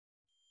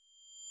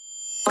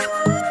I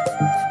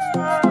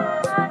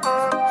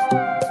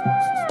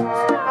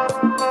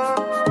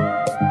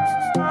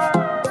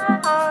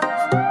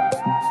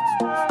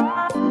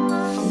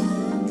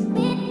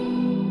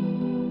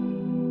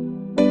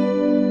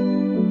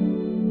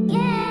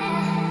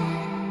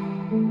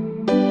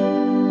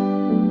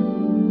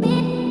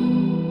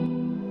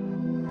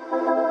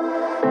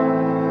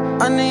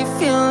know you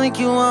feel like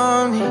you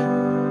want me,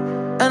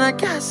 and I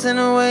guess in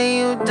a way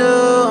you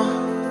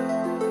do.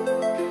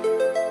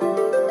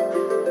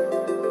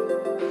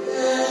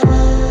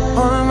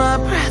 Holding my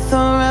breath,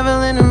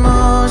 unraveling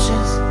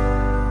emotions.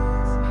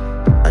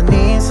 I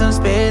need some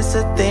space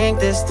to think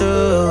this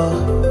through.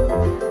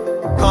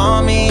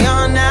 Call me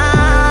all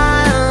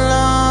night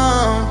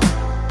long.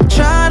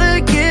 Try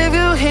to give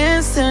you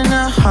hints and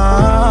a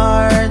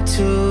hard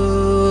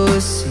to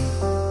see.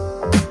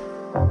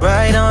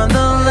 Right on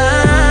the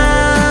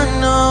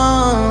line,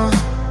 no.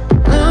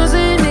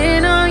 Losing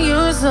it on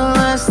you's the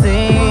last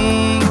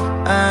thing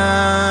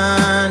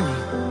I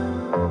need.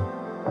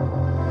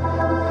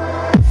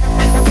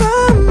 If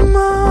I'm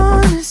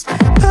honest,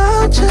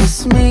 I'll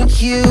just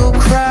make you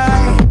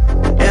cry.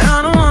 And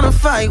I don't wanna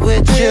fight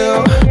with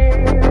you,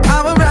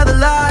 I would rather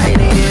lie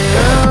to you.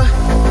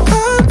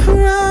 I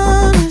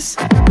promise,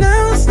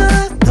 now's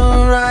not the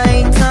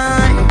right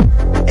time.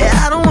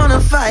 Yeah, I don't wanna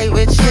fight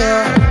with you,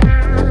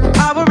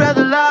 I would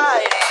rather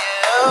lie to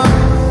you.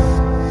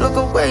 Look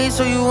away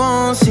so you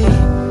won't see,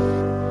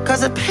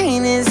 cause the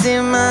pain is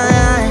in my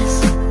eyes.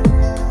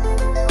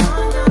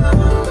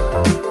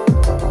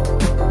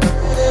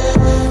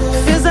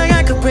 Feels like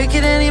I could break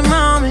at any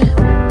moment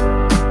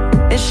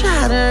and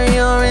shatter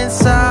your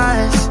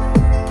insides.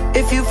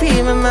 If you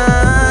read my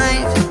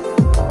mind,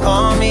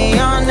 call me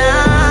all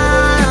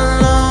night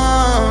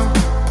long.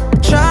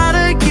 Try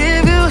to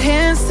give you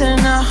hints and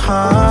a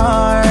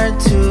hard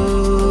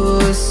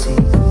to see.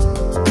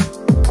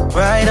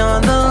 Right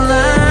on the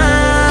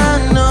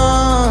line,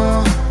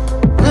 no.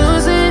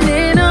 Losing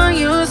it on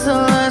you's the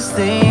last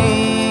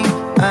thing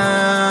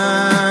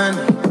I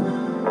need.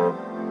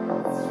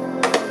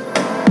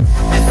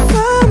 If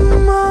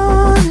I'm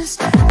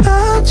honest,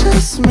 I'll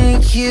just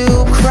make you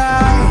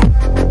cry.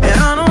 And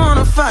I don't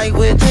wanna fight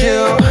with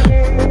you,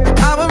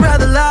 I would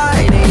rather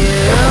lie to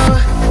you.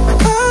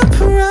 I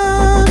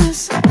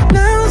promise,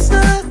 now's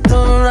not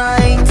the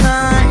right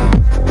time.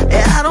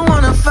 Yeah, I don't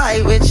wanna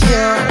fight with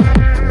you,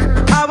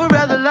 I would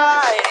rather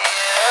lie to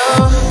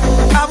you.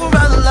 I would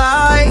rather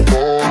lie,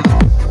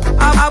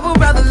 I would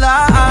rather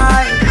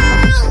lie.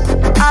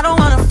 I don't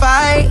wanna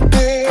fight,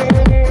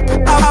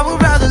 I would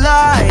rather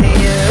lie to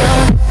you.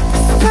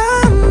 If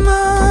I'm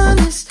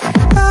honest,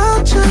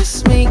 I'll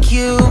just make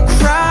you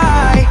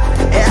cry.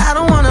 Yeah, I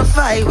don't wanna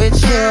fight with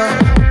you,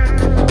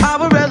 I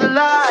would rather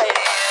lie to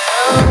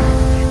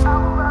you.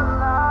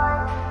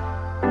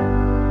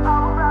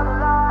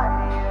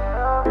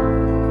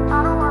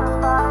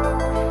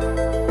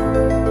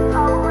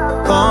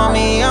 Call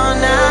me all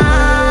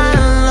night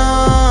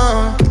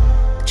long.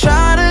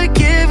 Try to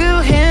give you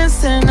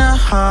hints and a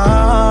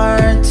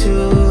hard to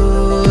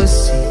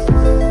see.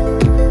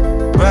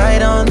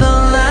 Right on the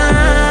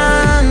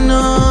line,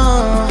 no.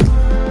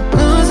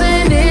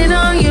 Losing it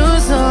on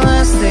you's the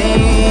last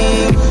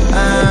thing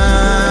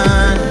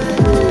I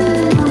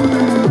need.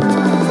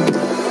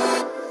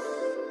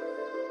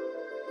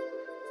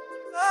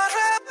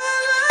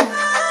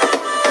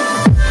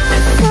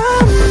 If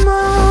I'm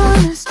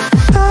honest,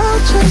 I'll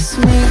just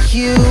make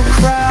you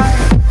cry.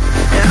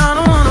 And I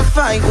don't wanna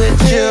fight with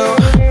you,